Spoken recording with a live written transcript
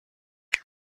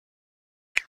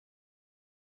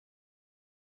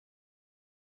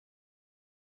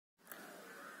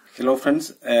Hello friends,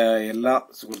 എല്ലാ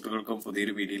സുഹൃത്തുക്കൾക്കും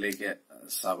പുതിയൊരു വീഡിയോയിലേക്ക്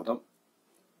സ്വാഗതം.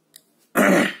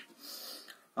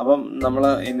 അപ്പം നമ്മൾ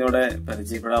ഇന്നിവിടെ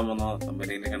പരിചയപ്പെടാൻ പോകുന്ന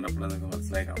കമ്പനിയിൽ കണ്ടപ്പോൾ നിങ്ങൾക്ക്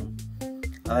മനസ്സിലായി കാണും.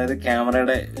 അതായത്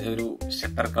ക്യാമറയുടെ ഒരു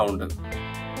ഷട്ടർ കൗണ്ട്,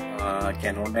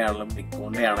 കാനോണിന്റെ ആണെങ്കിലും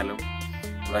നിക്കോണിന്റെ ആണെങ്കിലും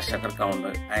ഉള്ള ഷട്ടർ കൗണ്ട്,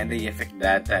 അതിന്റെ എഫക്ട്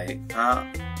ഡാറ്റ ആയി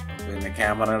പിന്നെ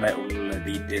ക്യാമറയുടെ ഉള്ള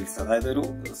ഡീറ്റെയിൽസ്, അതായത് ഒരു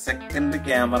സെക്കൻഡ്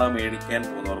ക്യാമറ മേടിക്കാൻ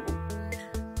പോകുന്നവർക്കും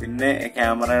പിന്നെ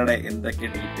ക്യാമറയുടെ എന്തൊക്കെ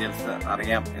ഡീറ്റെയിൽസ്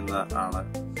അറിയാം എന്നാണ്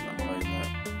നമ്മൾ ഇന്ന്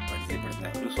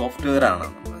പരിചയപ്പെടുന്നത്. ഒരു സോഫ്റ്റ്വെയർ ആണ്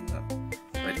നമ്മൾ ഇന്ന്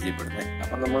പരിചയപ്പെടുന്നത്.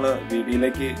 അപ്പൊ നമ്മൾ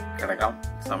വീഡിയോയിലേക്ക് കിടക്കാം,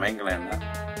 സമയം കളയണ്ട.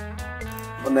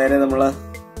 അപ്പൊ നേരെ നമ്മൾ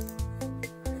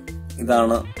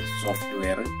ഇതാണ്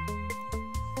സോഫ്റ്റ്വെയർ.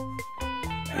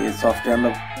 ഈ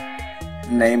സോഫ്റ്റ്വെയറിന്റെ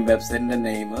നെയിം, വെബ്സൈറ്റിന്റെ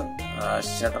നെയിം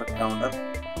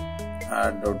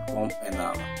shuttercounter.com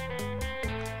എന്നാണ്.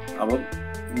 അപ്പം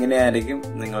ഇങ്ങനെയായിരിക്കും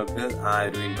നിങ്ങൾക്ക് ആ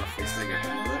ഒരു ഇന്റർഫേസ്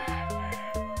കിട്ടുന്നത്.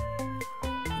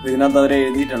 ഇതിനകത്ത് അവർ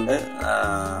എഴുതിയിട്ടുണ്ട്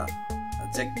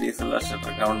check DSLR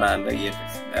shutter count and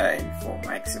EXIF info,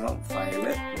 maximum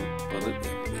file 30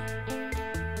 MB.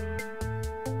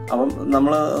 അപ്പം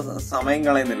നമ്മള് സമയം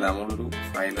കളയുന്നില്ല, നമ്മളൊരു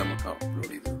ഫയൽ നമുക്ക്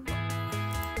അപ്ലോഡ് ചെയ്ത് കൊടുക്കാം.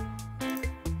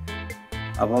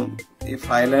 അപ്പം ഈ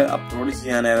ഫയല് അപ്ലോഡ്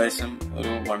ചെയ്യാൻ ഏകദേശം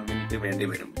ഒരു 1 മിനിറ്റ് വേണ്ടി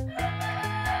വരും.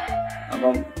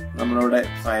 അപ്പം നമ്മളിവിടെ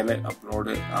ഫയല്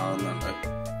അപ്ലോഡ് ആവുന്നുണ്ട്,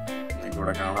 നിങ്ങൾക്ക്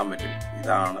ഇവിടെ കാണാൻ പറ്റും.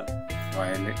 ഇതാണ്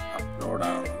ഫയല് അപ്ലോഡ്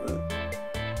ആവുന്നത്.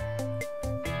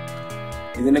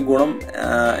 ഇതിന്റെ ഗുണം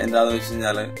എന്താന്ന് വെച്ച്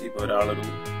കഴിഞ്ഞാല്, ഇപ്പൊ ഒരാളൊരു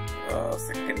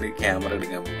സെക്കൻഡ് ക്യാമറ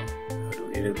എടുക്കാൻ പോകും,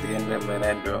 ഒരു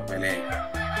 75,000 രൂപ വിലയായി.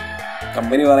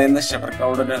 കമ്പനി പറയുന്ന ഷട്ടർ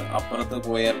കൗണ്ടിന് അപ്പുറത്ത്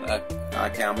പോയാൽ ആ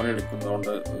ക്യാമറ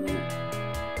എടുക്കുന്നതുകൊണ്ട് ഒരു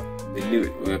വലിയ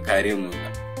കാര്യമൊന്നുമില്ല.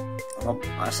 അപ്പം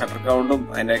ആ ഷട്ടർ കൗണ്ടും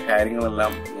അതിന്റെ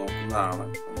കാര്യങ്ങളെല്ലാം നോക്കുന്നതാണ്.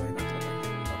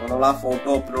 അപ്പൊ നമ്മൾ ആ ഫോട്ടോ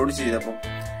അപ്ലോഡ് ചെയ്തപ്പോൾ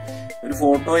ഒരു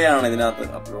ഫോട്ടോയാണ് ഇതിനകത്ത്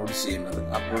അപ്ലോഡ് ചെയ്യുന്നത്.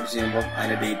 അപ്ലോഡ് ചെയ്യുമ്പോൾ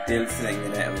അതിന്റെ ഡീറ്റെയിൽസ്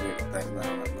എങ്ങനെ അവർ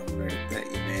തരുന്നതാണ്. നമ്മൾ എടുത്ത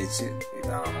ഇമേജ്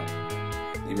ഇതാണ്,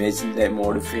 ഇമേജിന്റെ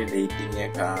മോഡിഫൈ ഡേറ്റ്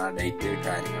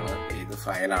കാര്യങ്ങൾ, ഏത്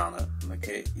ഫയലാണ്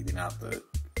എന്നൊക്കെ ഇതിനകത്ത്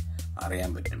അറിയാൻ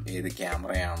പറ്റും. ഏത്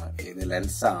ക്യാമറയാണ്, ഏത്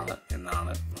ലെൻസാണ്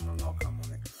എന്നാണ് നമ്മൾ നോക്കാൻ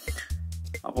പോകുന്നത്.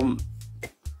 അപ്പം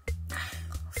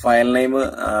ഫയൽ നെയിം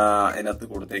ഇതിനകത്ത്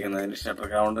കൊടുത്തേക്കുന്നത്, അതിന്റെ ഷട്ടർ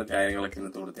കൗണ്ട് കാര്യങ്ങളൊക്കെ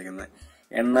ഇതിനകത്ത് കൊടുത്തേക്കുന്നത്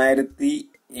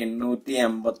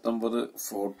 8859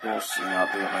 ഫോട്ടോസ്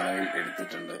ഇതിനകത്ത് നിലവിൽ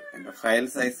എടുത്തിട്ടുണ്ട്. എന്റെ ഫയൽ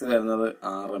സൈസ് വരുന്നത്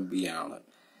 6 MB ആണ്.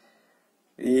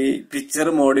 ഈ പിക്ചർ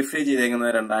മോഡിഫൈ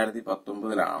ചെയ്തേക്കുന്നത്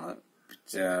 2019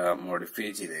 പിക്ചർ മോഡിഫൈ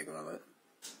ചെയ്തേക്കുന്നത്.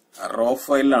 റോ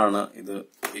ഫയലിലാണ് ഇത്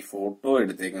ഈ ഫോട്ടോ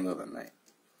എടുത്തേക്കുന്നത് തന്നെ.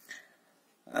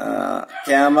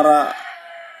 ക്യാമറ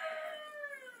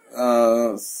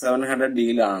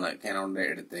 700Dയിലാണ് കാനോണിന്റെ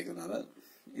എടുത്തേക്കുന്നത്.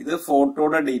 ഇത്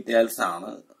ഫോട്ടോയുടെ ഡീറ്റെയിൽസ്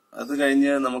ആണ്. അത്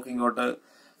കഴിഞ്ഞ് നമുക്ക് ഇങ്ങോട്ട്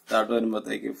താഴോട്ട്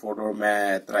വരുമ്പോഴത്തേക്ക് ഫോട്ടോ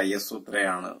എത്ര ISO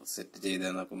എത്രയാണ് സെറ്റ്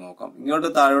ചെയ്തതെന്നൊക്കെ നോക്കാം. ഇങ്ങോട്ട്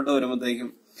താഴോട്ട് വരുമ്പോഴത്തേക്കും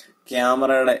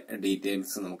ക്യാമറയുടെ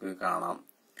ഡീറ്റെയിൽസ് നമുക്ക് കാണാം.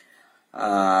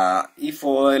 ഈ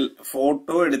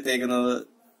ഫോട്ടോ എടുത്തേക്കുന്നത്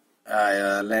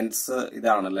ലെൻസ്,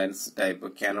 ഇതാണ് lens type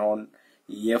Canon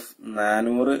EF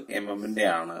 400 mm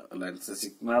ആണ് ലെൻസ്.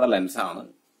 സിഗ്മയുടെ ലെൻസാണ്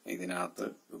ഇതിനകത്ത്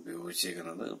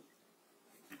ഉപയോഗിച്ചേക്കുന്നത്.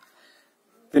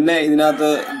 പിന്നെ ഇതിനകത്ത്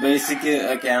ബേസിക്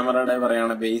ക്യാമറയുടെ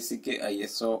പറയുകയാണ്, ബേസിക്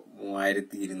ISO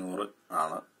 3200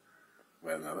 ആണ്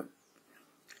വരുന്നത്.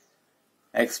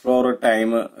 എക്സ്പ്ലോർ ടൈം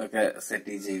ഒക്കെ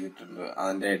സെറ്റ് ചെയ്തിട്ടുണ്ട്.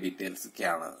 അതിന്റെ ഡീറ്റെയിൽസ്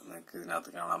ഒക്കെയാണ് നിങ്ങൾക്ക് ഇതിനകത്ത്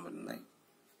കാണാൻ പറ്റുന്നത്.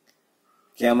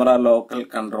 ക്യാമറ ലോക്കൽ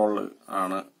കൺട്രോൾ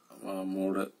ആണ്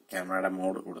മോഡ്, ക്യാമറയുടെ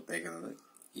മോഡ് കൊടുത്തേക്കുന്നത്.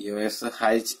 EOS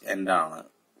ഹൈച്ച് എൻഡ് ആണ്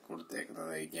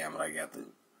കൊടുത്തേക്കുന്നത് ഈ ക്യാമറയ്ക്കകത്ത്.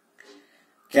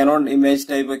 Canon image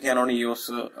type Canon EOS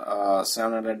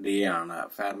 700D ആണ്.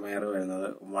 ഫയർവെയർ വരുന്നത്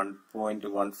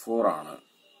 1.14 ആണ്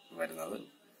വരുന്നത്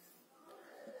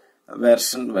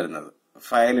വെർഷൻ വരുന്നത്.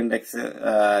 ഫയൽ ഇൻഡെക്സ്,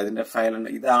 ഇതിന്റെ ഫയൽ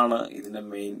ഇതാണ് ഇതിന്റെ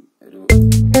മെയിൻ ഒരു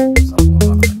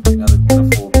സംഭവം. ഇതിനകത്ത് ഇത്ര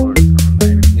ഫോട്ടോ എടുത്തിട്ടുണ്ട്,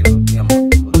 1259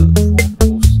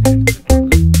 ഫോട്ടോസ് എടുത്തിട്ടുണ്ട്.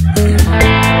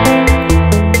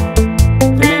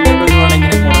 പിന്നെ ഇങ്ങോട്ട്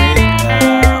വരുവാണെങ്കിൽ കുറെ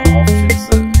ഓപ്ഷൻസ്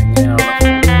എങ്ങനെയാണ്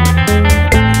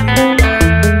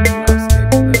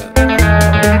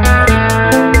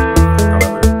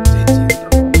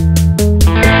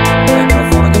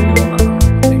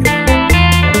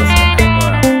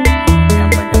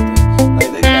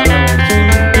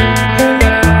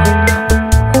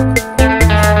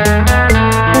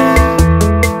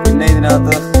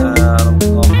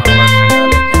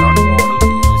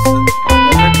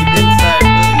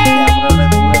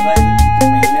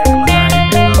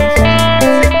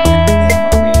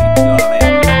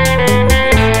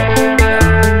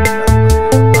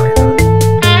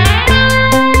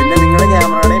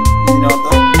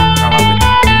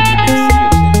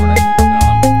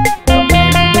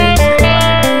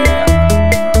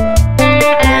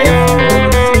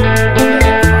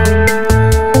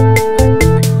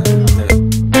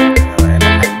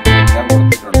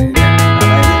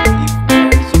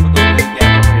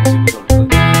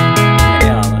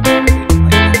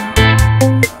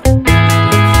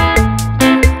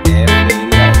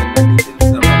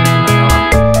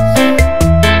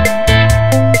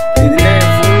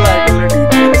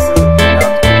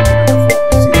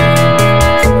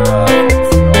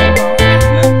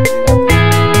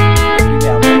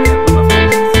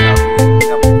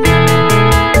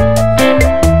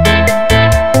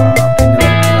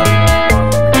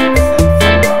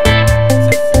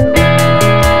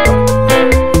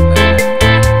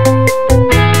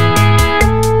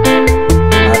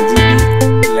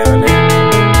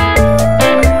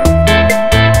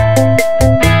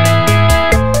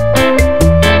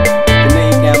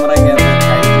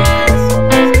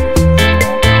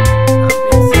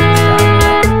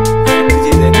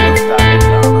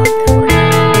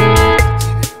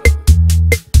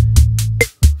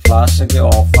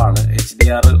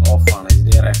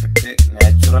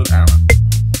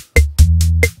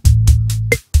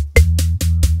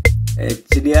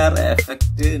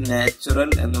വെബ്സൈറ്റ്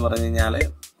നാച്ചുറൽ എന്ന് പറഞ്ഞു കഴിഞ്ഞാല്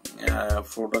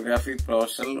ഫോട്ടോഗ്രാഫി,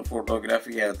 പ്രൊഫഷണൽ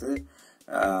ഫോട്ടോഗ്രാഫിക്കകത്ത്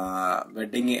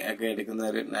വെഡിങ് ഒക്കെ എടുക്കുന്ന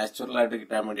ഒരു നാച്ചുറൽ ആയിട്ട്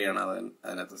കിട്ടാൻ വേണ്ടിയാണ്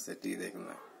അതിനകത്ത് സെറ്റ്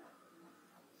ചെയ്തേക്കുന്നത്.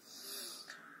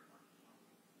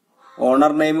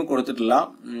 ഓണർ നെയിം കൊടുത്തിട്ടില്ല.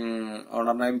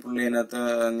 ഓണർ നെയിം പുള്ളി അതിനകത്ത്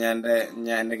ഞാൻ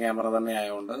എന്റെ ക്യാമറ തന്നെ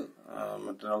ആയതുകൊണ്ട്,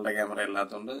 മറ്റൊരാളുടെ ക്യാമറ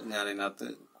അല്ലാത്തതുകൊണ്ട് ഞാൻ ഇതിനകത്ത്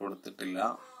കൊടുത്തിട്ടില്ല.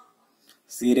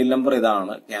 സീരിയൽ നമ്പർ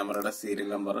ഇതാണ്, ക്യാമറയുടെ serial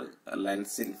number,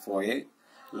 lens ഇൻഫോയ്,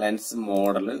 lens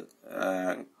model,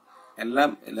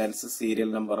 എല്ലാം, ലെൻസ് സീരിയൽ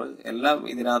നമ്പർ എല്ലാം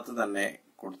ഇതിനകത്ത് തന്നെ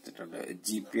കൊടുത്തിട്ടുണ്ട്.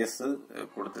 GPS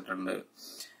കൊടുത്തിട്ടുണ്ട്.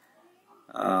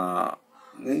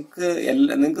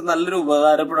 നിങ്ങൾക്ക് നല്ലൊരു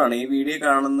ഉപകാരപ്പെടാണ് ഈ വീഡിയോ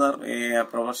കാണുന്ന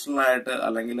പ്രൊഫഷണൽ ആയിട്ട്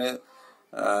അല്ലെങ്കിൽ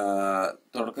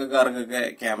തുടക്കക്കാർക്കൊക്കെ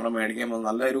ക്യാമറ മേടിക്കാൻ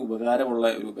നല്ലൊരു ഉപകാരമുള്ള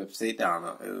ഒരു വെബ്സൈറ്റ്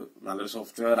ആണ്. നല്ലൊരു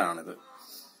സോഫ്റ്റ്വെയർ ആണിത്.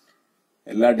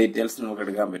 എല്ലാ ഡീറ്റെയിൽസും നമുക്ക്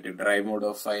എടുക്കാൻ പറ്റും. ഡ്രൈവ് മോഡ്,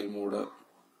 ഫയൽ മോഡ്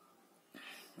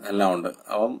എല്ലാം ഉണ്ട്.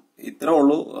 അപ്പം ഇത്രേ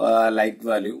ഉള്ളൂ ലൈറ്റ്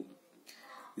വാല്യൂ,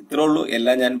 ഇത്രേ ഉള്ളൂ.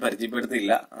 എല്ലാം ഞാൻ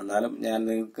പരിചയപ്പെടുത്തിയില്ല, എന്നാലും ഞാൻ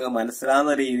നിങ്ങൾക്ക്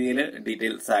മനസ്സിലാവുന്ന രീതിയിൽ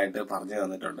ഡീറ്റെയിൽസ് ആയിട്ട് പറഞ്ഞു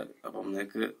തന്നിട്ടുണ്ട്. അപ്പം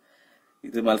നിങ്ങൾക്ക്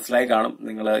ഇത് മനസ്സിലായി കാണും.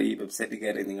 നിങ്ങൾ ഈ വെബ്സൈറ്റിൽ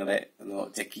കയറി നിങ്ങളെ ഒന്ന്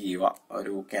ചെക്ക് ചെയ്യുക.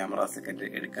 ഒരു ക്യാമറ സെക്കൻഡ്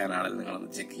എടുക്കാനാണെങ്കിൽ നിങ്ങളൊന്ന്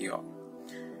ചെക്ക് ചെയ്യുക.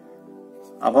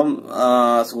 അപ്പം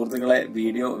സുഹൃത്തുക്കളെ,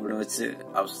 വീഡിയോ ഇവിടെ വെച്ച്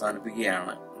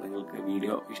അവസാനിപ്പിക്കുകയാണ്. നിങ്ങൾക്ക്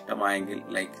വീഡിയോ ഇഷ്ടമായെങ്കിൽ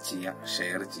ലൈക്ക് ചെയ്യുക,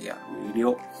 ഷെയർ ചെയ്യുക.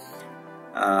 വീഡിയോ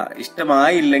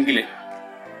ഇഷ്ടമായില്ലെങ്കിൽ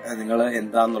നിങ്ങൾ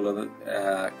എന്താന്നുള്ളത്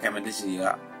കമന്റ് ചെയ്യുക.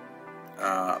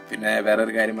 പിന്നെ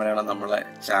വേറൊരു കാര്യം പറയണം, നമ്മളെ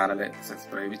ചാനൽ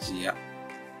സബ്സ്ക്രൈബ് ചെയ്യുക.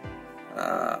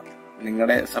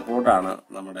 നിങ്ങളുടെ സപ്പോർട്ടാണ്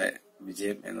നമ്മുടെ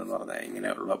വിജയം എന്ന് പറഞ്ഞാൽ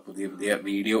ഇങ്ങനെയുള്ള പുതിയ പുതിയ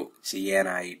വീഡിയോ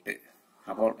ചെയ്യാനായിട്ട്.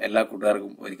 അപ്പോൾ എല്ലാ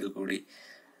കൂട്ടുകാർക്കും ഒരിക്കൽ കൂടി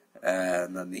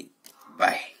നന്ദി.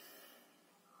 ബൈ.